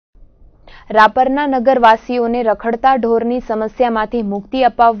રાપરના નગરવાસીઓને રખડતા ઢોરની સમસ્યામાંથી મુક્તિ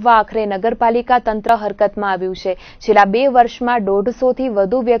અપાવવા આખરે નગરપાલિકા તંત્ર હરકતમાં આવ્યું છે। છેલ્લા 2 વર્ષમાં 150થી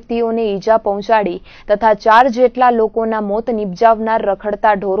વધુ વ્યક્તિઓને ઈજા પહોંચાડી તથા 4 જેટલા લોકોના મોત નિપજાવનાર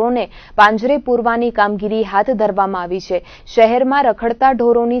રખડતા ઢોરોને પાંજરે પૂરવાની કામગીરી હાથ ધરવામાં આવી છે। શહેરમાં રખડતા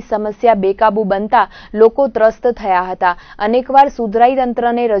ઢોરોની સમસ્યા બેકાબૂ બનતા લોકો ત્રસ્ત થયા હતા। અનેકવાર સુધરાઈ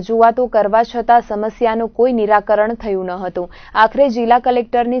તંત્રને રજૂઆતો કરવા છતાં સમસ્યાનું કોઈ નિરાકરણ થયું ન હતું। આખરે જિલ્લા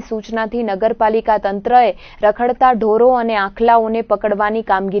કલેક્ટરની સૂચનાથી નગરપાલિકા તંત્રએ રખડતા ઢોરો અને આખલાઓને પકડવાની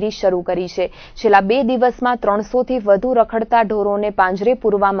કામગીરી શરૂ કરી છે। છેલ્લા 2 દિવસમાં 300થી વધુ રખડતા ઢોરોને પાંજરે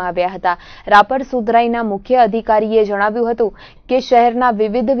પૂરવામાં આવ્યા હતા। રાપર સુધરાઈના મુખ્ય અધિકારીએ જણાવ્યું હતું કે શહેરના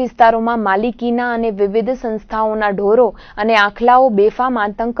વિવિધ વિસ્તારોમાં માલિકીના અને વિવિધ સંસ્થાઓના ઢોરો અને આખલાઓ બેફામ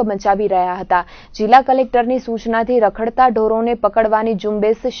આતંક મચાવી રહ્યા હતા। જિલ્લા કલેક્ટરની સૂચનાથી રખડતા ઢોરોને પકડવાની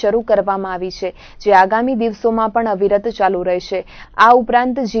ઝુંબેશ શરૂ કરવામાં આવી છે, જે આગામી દિવસોમાં પણ અવિરત ચાલુ રહેશે। આ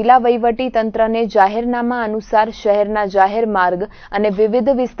ઉપરાંત જિલ્લા વહીવટી તંત્રને જાહેરનામા અનુસાર શહેરના જાહેર માર્ગ અને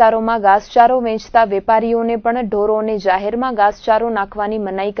વિવિધ વિસ્તારોમાં ઘાસચારો વેચતા વેપારીઓને પણ ઢોરોને જાહેરમાં ઘાસચારો નાખવાની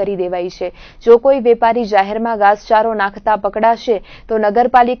મનાઈ કરી દેવાઈ છે। જો કોઈ વેપારી જાહેરમાં ઘાસચારો નાખતા પકડાશે તો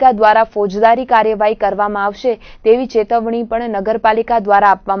નગરપાલિકા દ્વારા ફોજદારી કાર્યવાહી કરવામાં આવશે તેવી ચેતવણી પણ નગરપાલિકા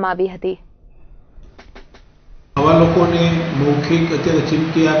દ્વારા આપવામાં આવી હતી। આવા લોકોને મૌખિક અત્યારે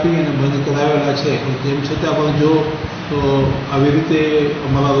ચીમકી આપી અને બંધ કરાવેલા છે, તેમ છતાં પણ જો આવી રીતે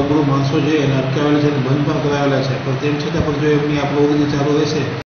અમારા રૂબરૂ માણસો છે એને અટકાવેલા છે અને બંધ પણ કરાવેલા છે, પણ તેમ છતાં પણ જો એમની આ પ્રવૃત્તિ ચાલુ રહેશે